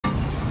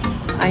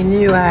I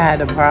knew I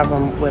had a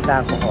problem with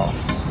alcohol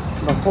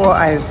before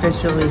I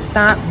officially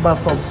stopped,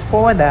 but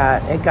before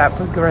that, it got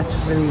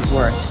progressively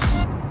worse.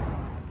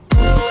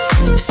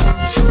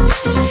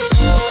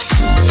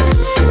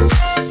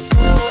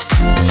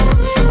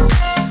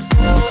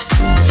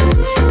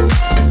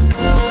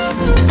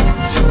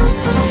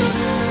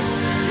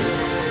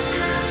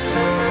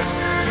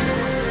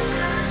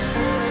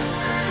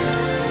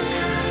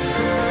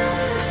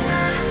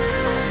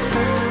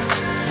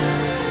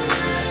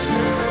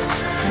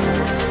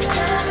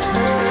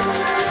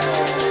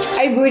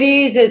 Hi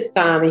Booties, it's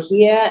Donna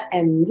here,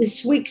 and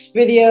this week's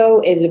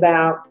video is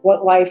about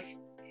what life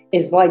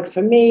is like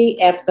for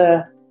me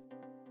after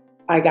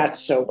I got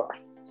sober.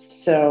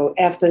 So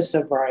after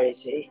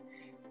sobriety,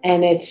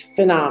 and it's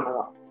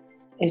phenomenal.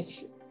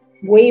 It's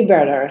way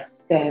better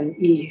than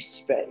it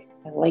used to be.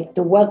 I'd like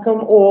to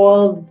welcome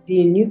all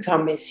the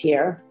newcomers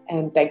here,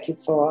 and thank you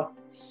for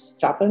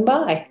stopping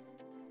by.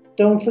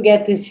 Don't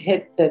forget to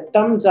hit the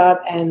thumbs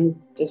up and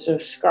the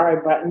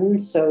subscribe button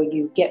so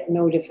you get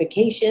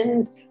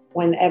notifications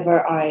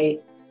whenever I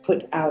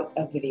put out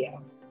a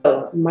video.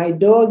 So my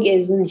dog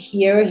isn't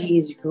here,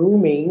 he's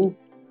grooming,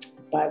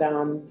 but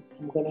I'm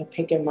gonna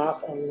pick him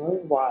up in a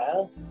little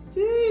while.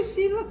 Jeez,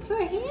 he looks so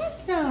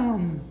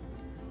handsome.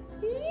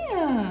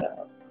 Yeah.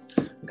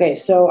 Okay,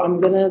 so I'm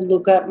gonna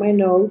look at my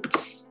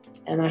notes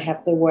and I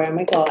have to wear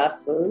my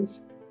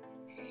glasses.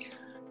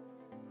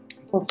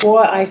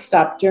 Before I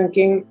stopped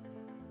drinking,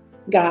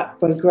 got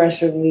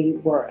progressively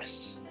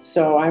worse.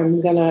 So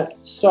I'm gonna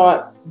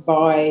start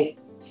by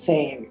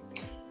saying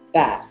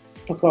that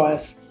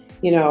because,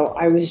 you know,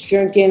 I was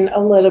drinking a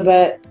little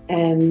bit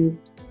and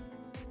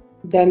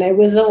then it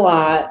was a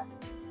lot.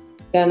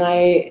 Then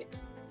I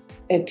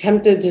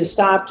attempted to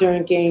stop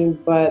drinking,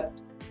 but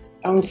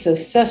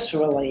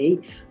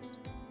unsuccessfully.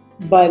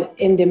 But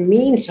in the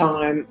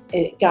meantime,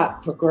 it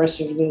got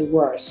progressively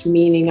worse,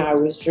 meaning I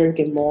was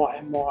drinking more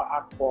and more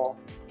alcohol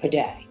per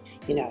day.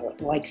 You know,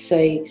 like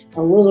say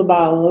a little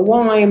bottle of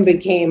wine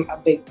became a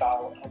big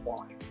bottle of wine.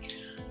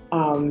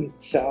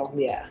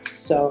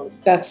 So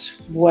that's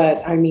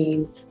what I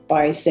mean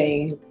by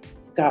saying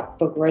got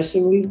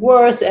progressively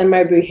worse, and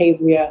my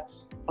behavior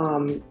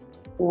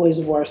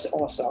was worse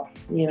also.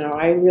 You know,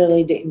 I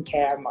really didn't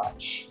care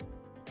much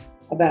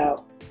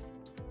about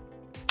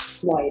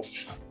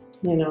life,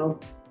 you know.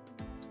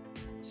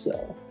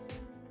 So,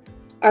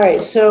 all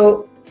right,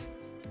 so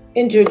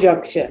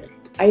introduction.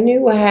 I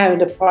knew I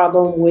had a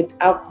problem with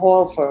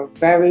alcohol for a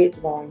very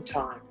long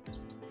time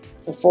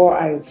before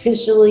I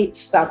officially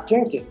stopped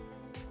drinking.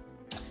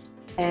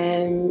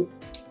 And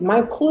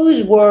my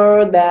clues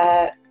were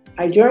that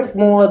I drank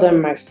more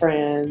than my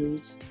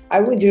friends.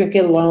 I would drink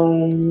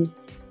alone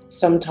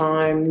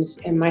sometimes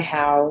in my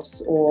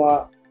house,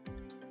 or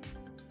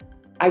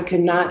I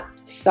could not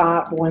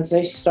stop once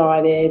I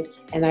started.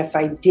 And if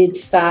I did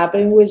stop,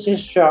 it was a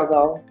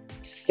struggle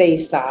to stay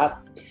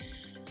stopped.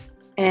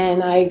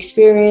 And I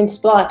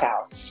experienced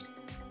blackouts.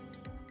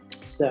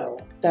 So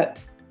that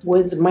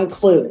was my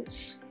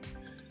clues.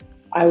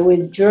 I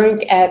would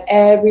drink at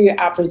every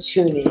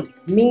opportunity,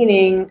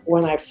 meaning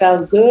when I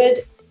felt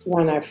good,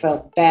 when I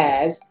felt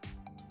bad,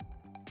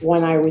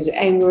 when I was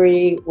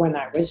angry, when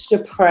I was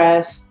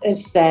depressed, or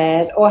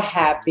sad, or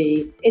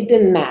happy, it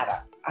didn't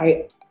matter.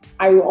 I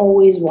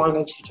always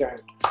wanted to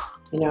drink.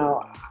 You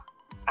know,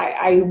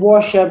 I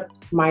worshiped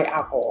my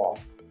alcohol.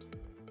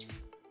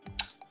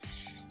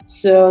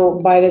 So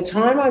by the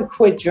time I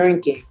quit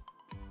drinking,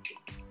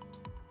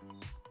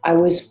 I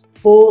was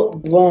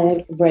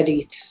full-blown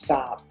ready to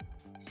stop.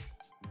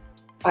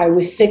 I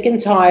was sick and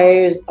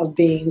tired of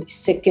being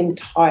sick and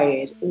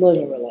tired,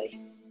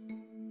 literally.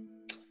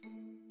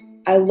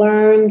 I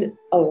learned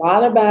a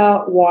lot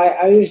about why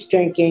I was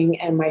drinking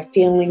and my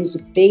feelings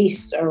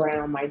based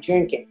around my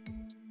drinking.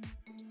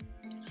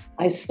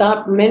 I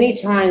stopped many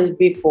times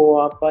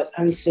before, but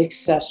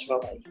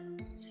unsuccessfully.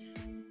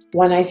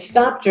 When I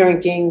stopped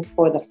drinking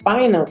for the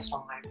final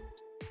time,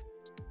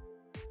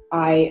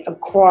 I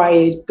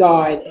acquired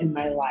God in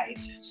my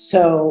life.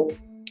 So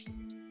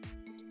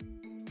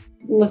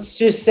let's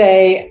just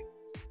say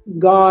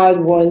God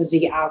was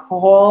the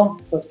alcohol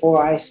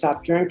before I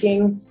stopped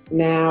drinking.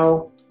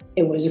 Now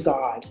it was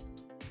God.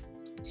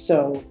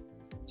 So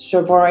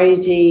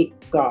sobriety,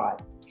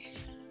 God.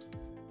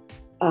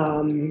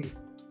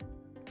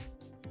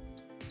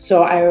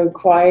 So I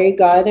acquired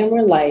God in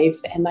my life,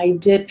 and I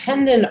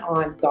depended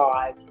on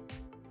God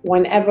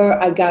whenever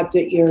I got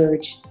the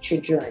urge to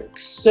drink.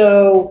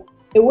 So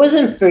it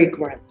wasn't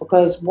frequent,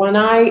 because when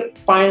I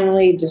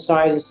finally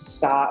decided to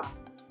stop,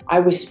 I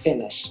was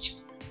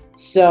finished.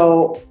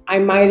 So I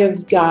might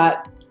have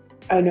got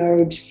an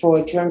urge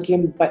for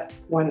drinking, but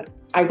when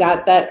I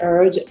got that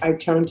urge, I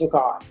turned to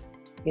God.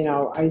 You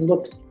know, I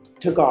looked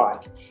to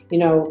God. You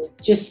know,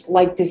 just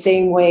like the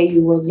same way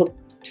you would look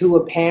to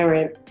a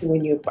parent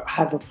when you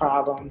have a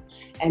problem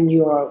and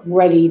you're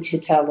ready to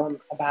tell them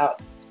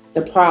about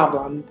the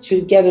problem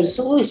to get a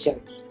solution.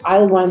 I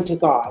went to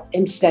God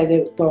instead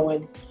of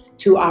going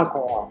to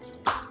alcohol.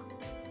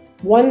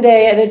 one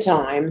day at a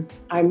time,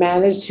 I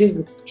managed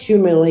to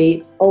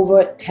accumulate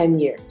over 10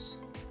 years.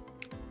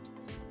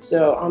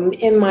 So I'm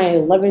in my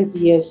 11th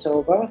year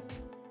sober,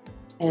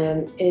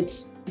 and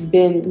it's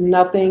been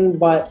nothing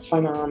but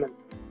phenomenal.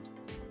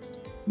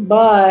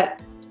 But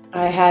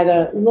I had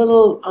a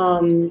little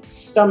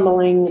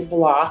stumbling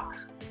block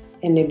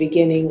in the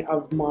beginning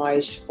of my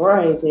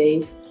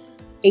sobriety.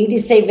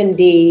 87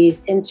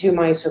 days into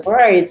my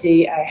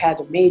sobriety, I had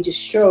a major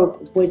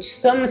stroke, which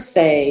some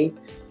say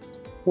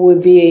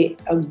would be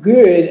a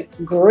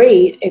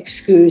great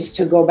excuse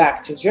to go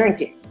back to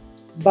drinking.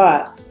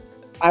 But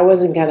I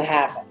wasn't going to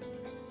have it.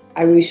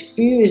 I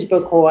refused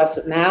because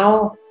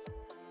now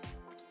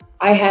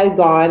I had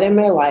God in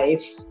my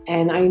life,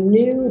 and I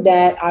knew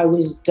that I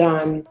was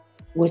done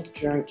with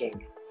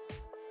drinking.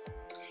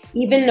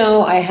 Even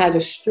though I had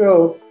a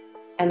stroke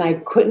and I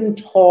couldn't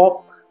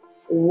talk,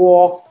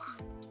 walk,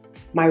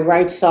 my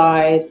right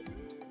side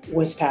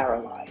was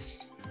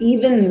paralyzed.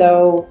 Even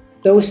though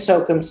those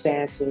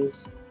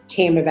circumstances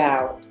came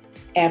about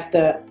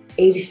after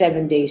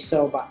 87 days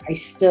sober, I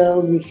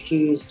still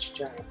refused to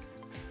drink.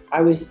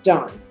 I was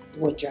done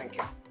with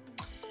drinking.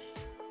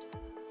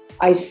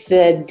 I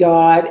said,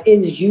 God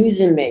is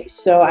using me.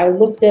 So I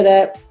looked at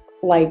it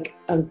like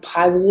a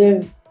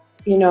positive,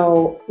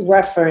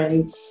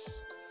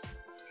 reference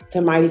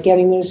to my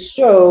getting a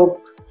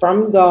stroke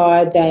from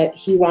God, that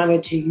He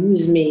wanted to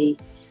use me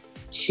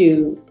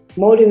to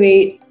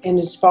motivate and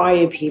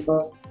inspire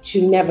people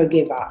to never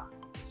give up.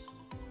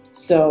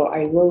 So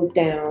I wrote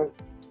down,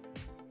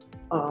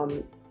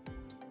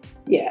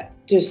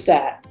 just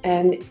that.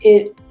 And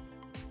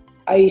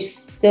I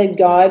said,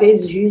 God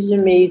is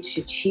using me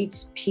to teach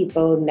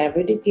people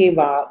never to give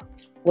up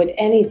with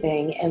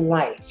anything in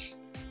life.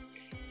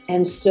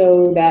 And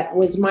so that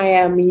was my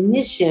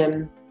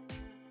ammunition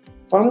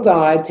from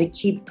God to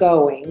keep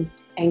going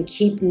and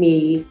keep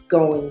me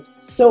going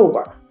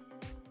sober.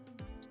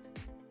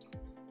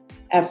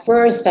 At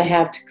first, I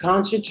had to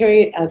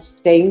concentrate on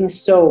staying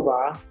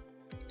sober,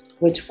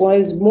 which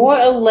was more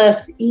or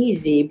less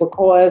easy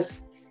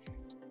because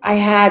I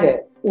had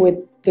it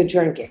with the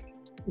drinking.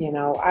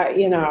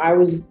 I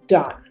was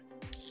done.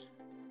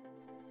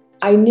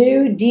 I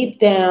knew deep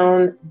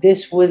down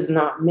this was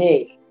not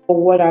me,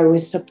 or what I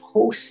was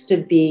supposed to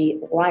be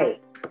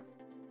like.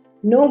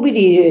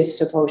 Nobody is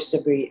supposed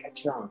to be a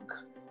drunk.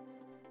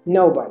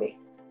 Nobody.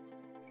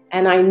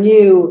 And I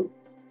knew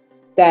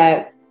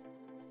that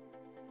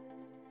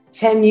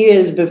 10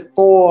 years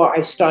before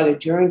I started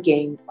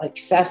drinking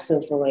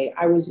excessively,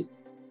 I was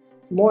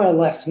more or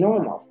less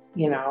normal.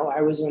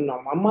 I was a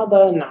normal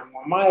mother,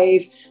 normal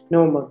wife,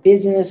 normal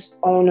business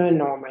owner,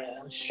 normal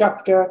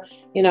instructor.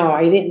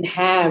 I didn't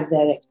have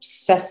that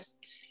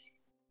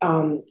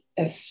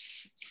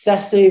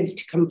excessive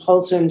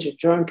compulsion to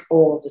drink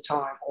all the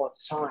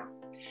time.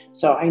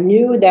 So I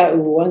knew that it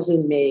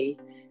wasn't me,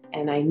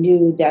 and I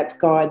knew that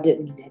God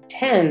didn't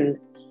intend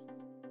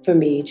for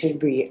me to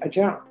be a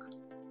drunk.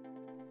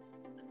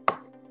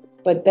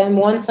 But then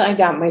once I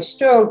got my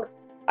stroke,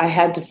 I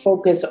had to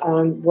focus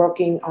on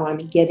working on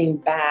getting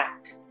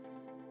back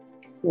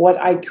what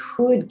I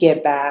could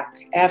get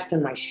back after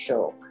my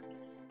stroke.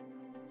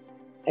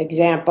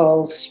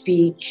 Example,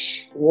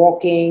 speech,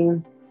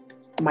 walking,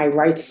 my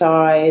right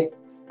side.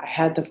 I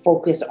had to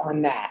focus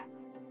on that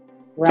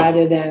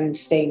rather than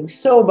staying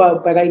sober,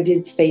 but I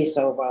did stay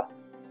sober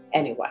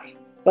anyway.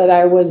 But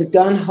I was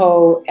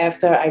gung-ho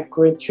after I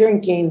quit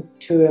drinking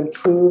to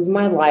improve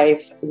my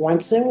life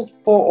once and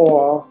for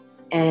all,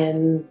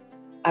 and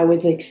I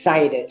was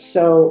excited.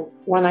 So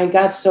when I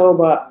got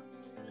sober,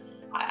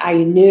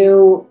 I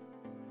knew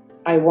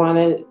I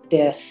wanted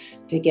this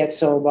to get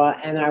sober,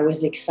 and I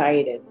was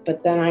excited.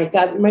 But then I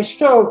got my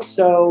stroke,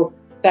 so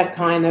that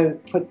kind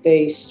of put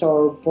the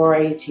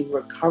sobriety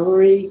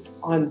recovery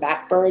on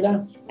back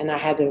burner, and I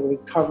had to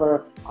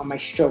recover on my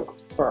stroke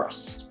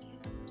first.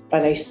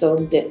 But I still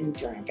didn't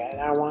drink, and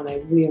I want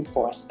to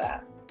reinforce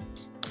that.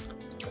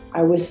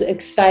 I was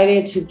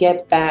excited to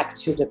get back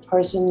to the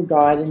person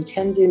God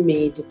intended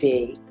me to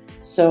be.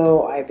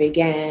 So I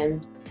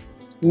began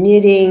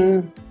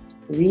knitting,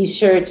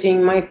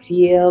 researching my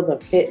field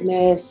of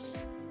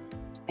fitness,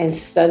 and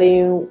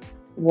studying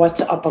what's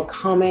up and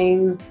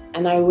coming.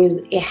 And I was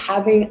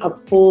having a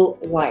full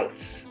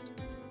life.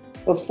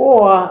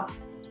 Before,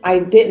 I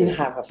didn't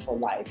have a full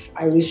life.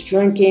 I was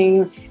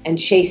drinking and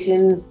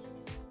chasing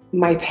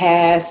my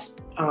past.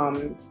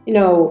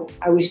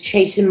 I was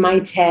chasing my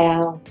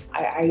tail.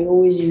 I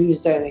always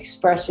use that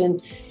expression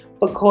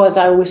because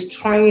I was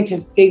trying to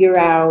figure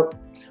out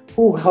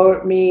who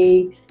hurt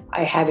me.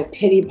 I had a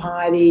pity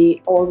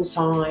party all the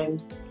time.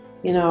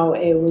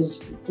 It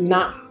was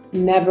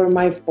never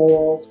my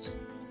fault.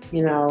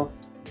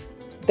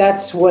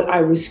 That's what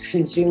I was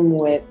consumed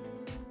with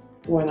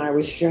when I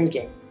was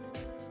drinking.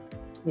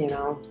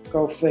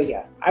 Go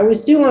figure. I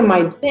was doing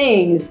my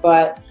things,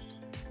 but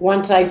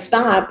once I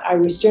stopped, I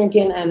was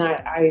drinking, and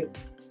I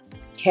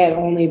cared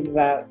only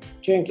about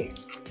drinking.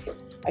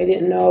 I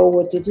didn't know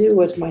what to do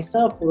with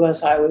myself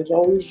because I was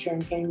always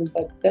drinking,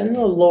 but then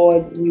the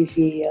Lord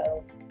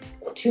revealed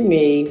to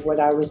me what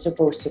I was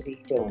supposed to be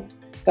doing.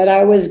 But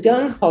I was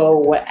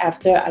gung-ho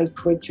after I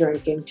quit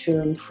drinking to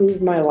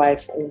improve my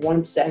life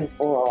once and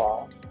for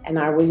all. And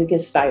I was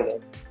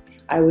excited.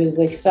 I was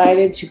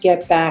excited to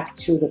get back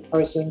to the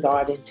person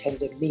God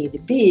intended me to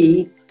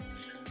be.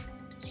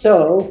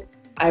 So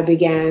I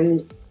began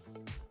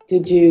to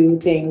do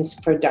things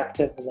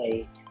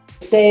productively.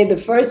 Say the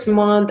first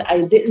month,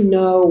 I didn't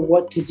know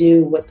what to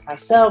do with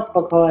myself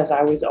because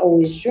I was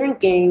always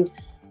drinking.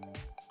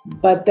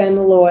 But then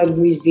the Lord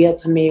revealed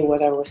to me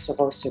what I was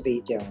supposed to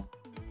be doing.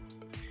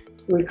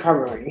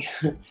 Recovering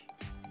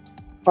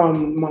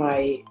from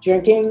my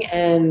drinking,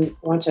 and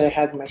once I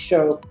had my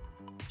stroke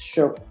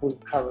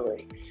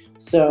recovery.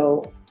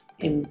 So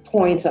in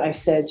points, I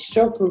said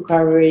stroke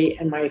recovery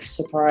and my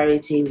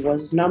sobriety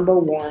was number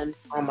one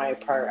on my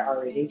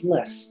priority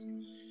list.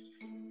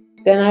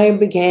 Then I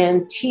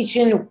began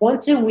teaching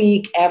once a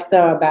week after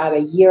about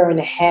a year and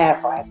a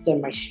half after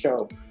my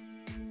stroke.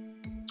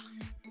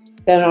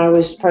 Then I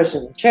was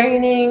personal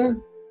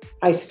training.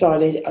 I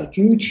started a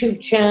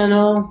YouTube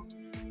channel.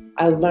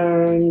 I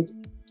learned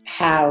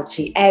how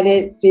to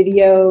edit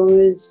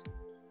videos.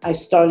 I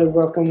started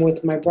working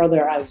with my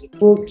brother as a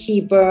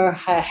bookkeeper.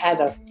 I had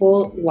a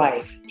full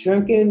life.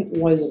 Drinking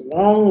was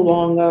no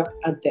longer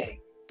a thing.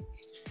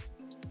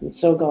 I'm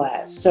so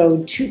glad.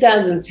 So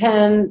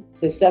 2010,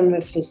 December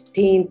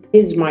 15th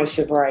is my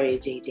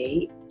sobriety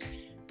date.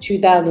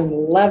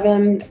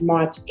 2011,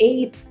 March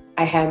 8th,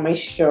 I had my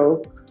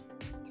stroke.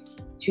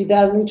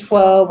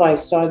 2012, I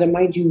started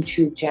my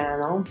YouTube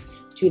channel.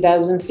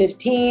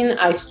 2015,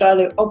 I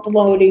started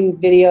uploading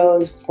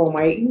videos for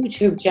my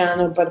YouTube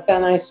channel, but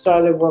then I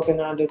started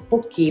working on the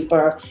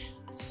bookkeeper.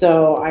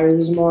 So I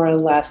was more or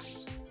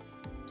less,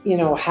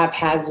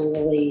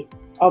 haphazardly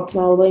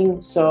uploading.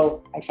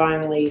 So I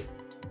finally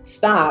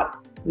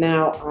stopped.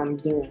 Now I'm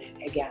doing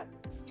it again.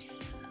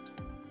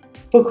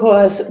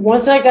 Because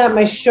once I got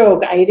my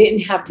stroke, I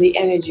didn't have the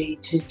energy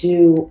to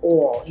do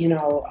all.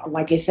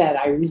 Like I said,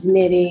 I was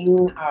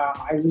knitting,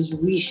 I was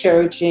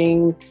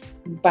researching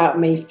about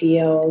my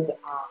field.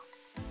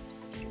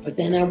 But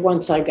then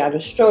once I got a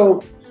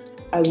stroke,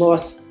 I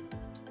lost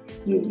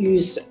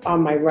use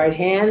on my right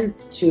hand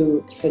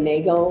to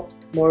finagle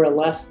more or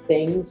less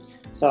things.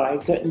 So I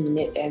couldn't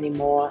knit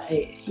anymore.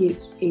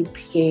 It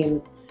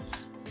became,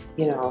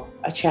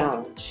 a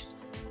challenge.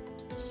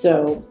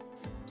 So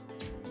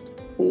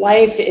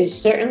life is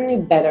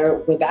certainly better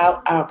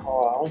without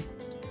alcohol.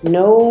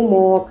 No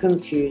more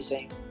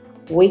confusing.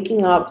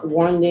 Waking up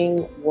wondering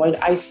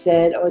what I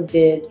said or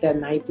did the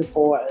night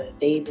before or the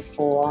day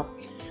before.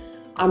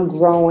 I'm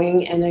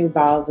growing and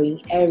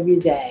evolving every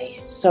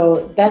day.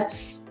 So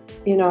that's,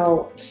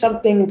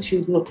 something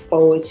to look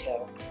forward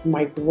to.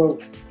 My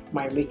growth,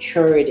 my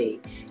maturity,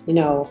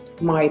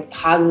 my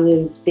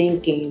positive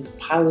thinking,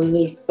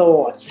 positive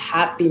thoughts,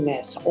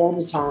 happiness all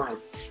the time.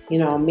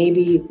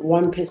 Maybe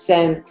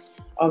 1%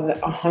 of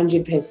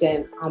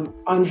 100% I'm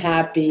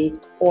unhappy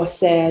or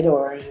sad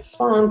or in a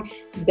funk,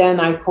 then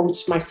I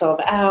coach myself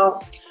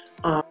out.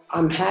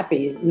 I'm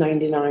happy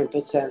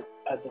 99%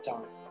 of the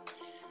time.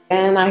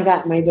 And I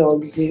got my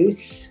dog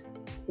Zeus,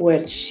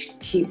 which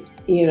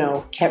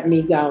kept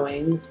me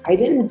going. I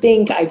didn't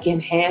think I can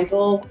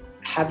handle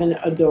having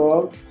a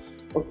dog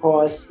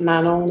because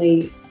not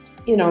only,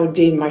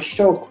 did my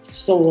stroke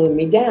slow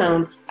me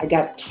down, I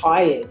got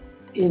tired,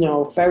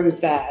 very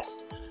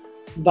fast.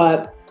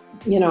 But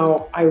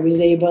I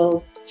was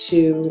able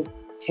to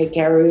take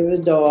care of the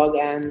dog,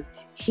 and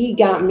he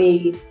got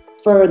me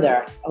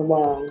further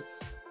along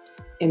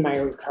in my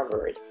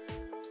recovery.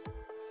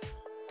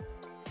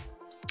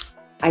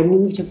 I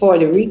moved to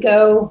Puerto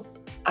Rico.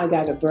 I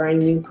got a brand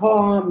new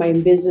car, my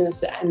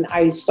business, and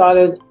I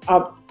started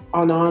up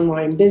an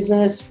online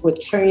business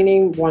with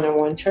training,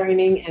 one-on-one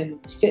training and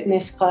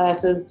fitness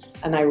classes,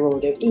 and I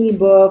wrote an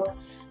ebook.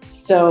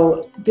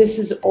 So this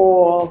is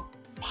all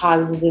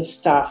positive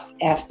stuff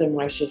after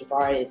my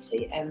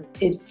sobriety, and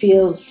it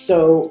feels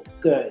so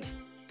good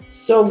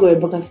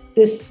because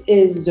this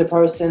is the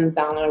person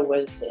Donna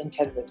was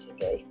intended to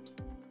be.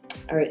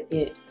 All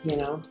right,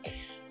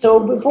 So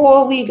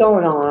before we go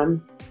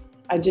on,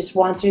 I just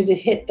want you to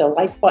hit the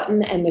like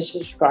button and the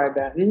subscribe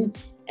button,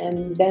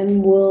 and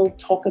then we'll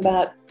talk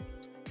about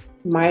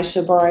my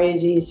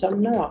sobriety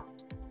some more.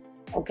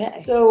 Okay.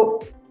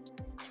 So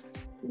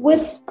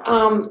with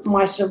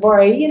my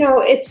sobriety,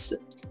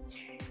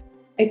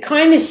 it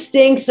kind of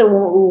stinks in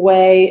a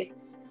way.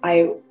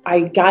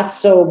 I got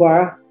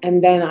sober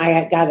and then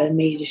I got a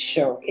major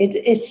stroke.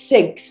 It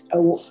stinks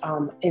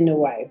in a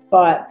way,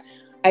 but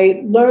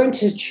I learned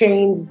to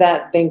change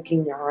that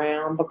thinking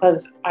around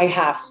because I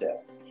have to.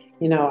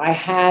 I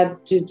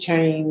had to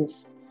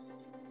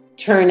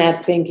turn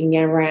that thinking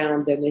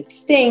around, and it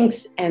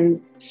stinks,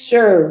 and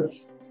serve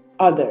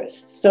others.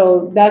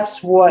 So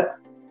that's what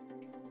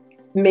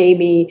made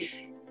me,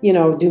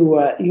 do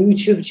a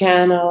YouTube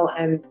channel,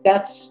 and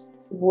that's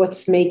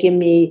what's making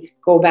me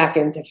go back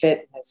into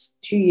fitness.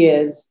 2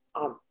 years,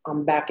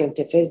 I'm back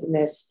into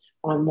fitness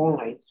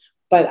online,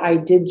 but I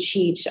did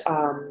teach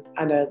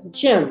at a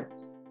gym.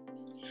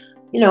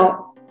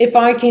 if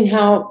I can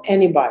help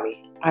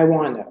anybody, I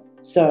want to.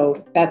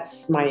 So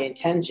that's my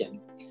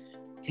intention,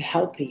 to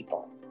help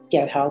people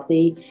get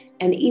healthy,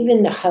 and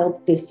even to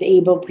help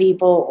disabled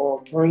people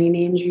or brain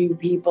injury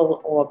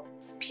people or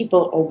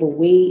people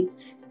overweight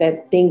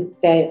that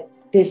think that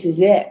this is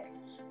it.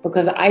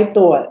 Because I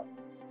thought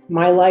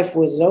my life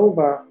was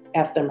over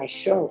after my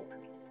stroke.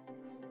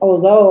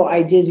 Although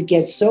I did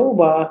get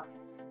sober,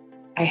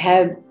 I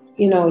had,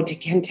 to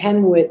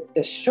contend with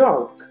the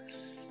stroke.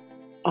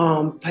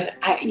 But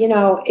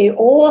it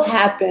all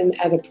happened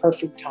at a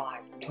perfect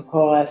time,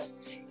 because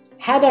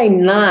had I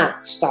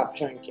not stopped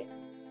drinking,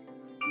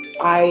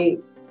 I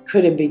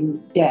could have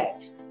been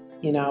dead.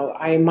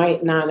 I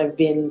might not have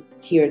been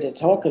here to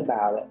talk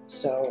about it.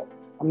 So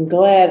I'm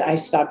glad I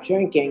stopped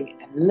drinking,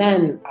 and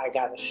then I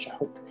got a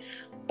stroke.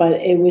 But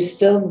it was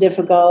still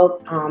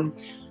difficult.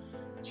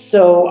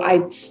 So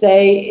I'd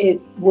say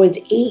it was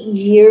 8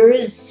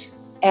 years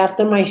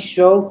after my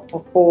stroke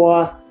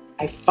before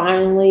I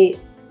finally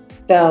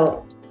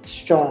felt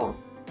strong.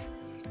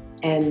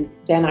 And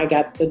then I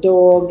got the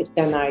dog,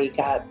 then I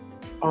got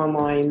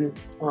online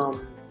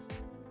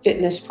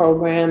fitness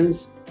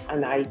programs,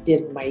 and I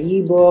did my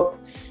ebook,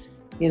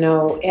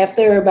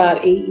 after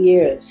about 8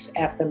 years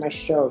after my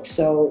stroke.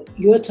 So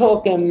you're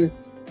talking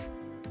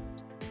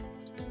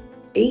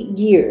 8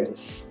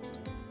 years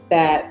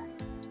that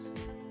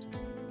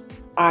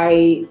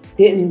I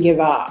didn't give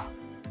up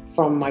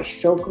from my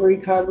stroke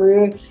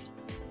recovery,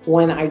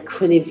 when I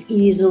could have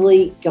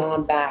easily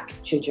gone back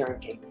to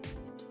drinking.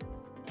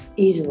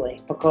 Easily,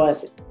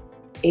 because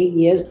 8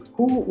 years,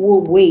 who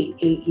will wait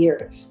 8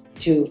 years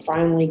to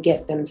finally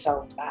get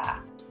themselves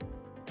back?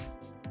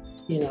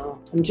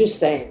 I'm just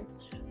saying.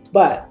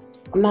 But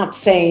I'm not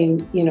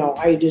saying,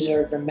 I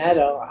deserve a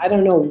medal. I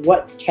don't know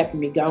what kept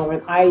me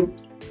going. I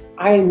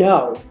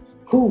know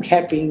who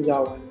kept me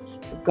going,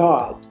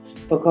 God,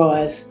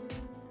 because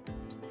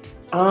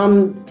I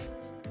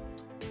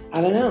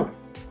don't know,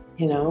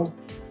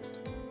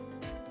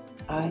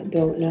 I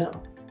don't know.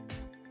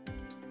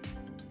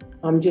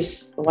 I'm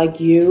just like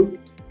you,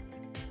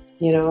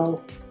 a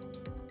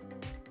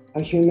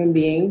human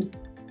being.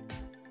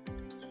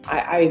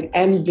 I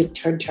am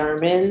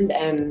determined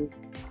and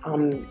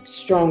I'm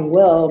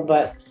strong-willed,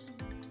 but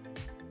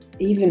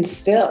even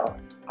still,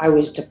 I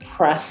was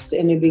depressed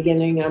in the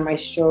beginning of my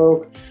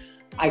stroke.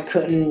 I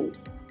couldn't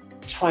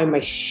tie my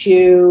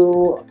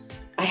shoe.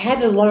 I had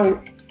to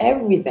learn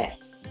everything.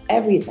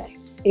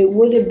 It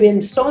would have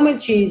been so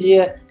much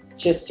easier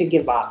just to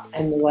give up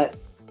and let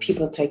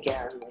people take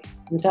care of me.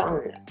 I'm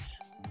telling you.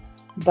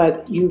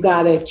 But you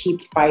gotta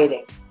keep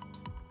fighting,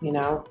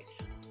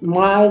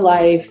 My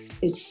life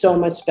is so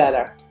much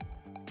better.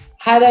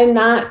 Had I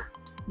not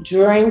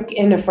drank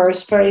in the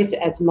first place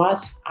as much,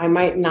 I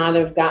might not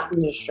have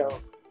gotten the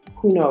stroke.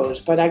 Who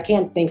knows? But I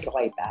can't think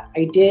like that.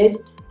 I did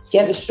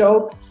get a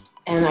stroke,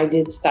 and I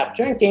did stop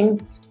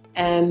drinking,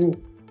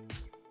 and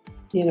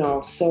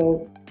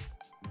so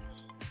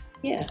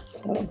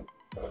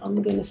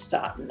I'm gonna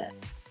stop now.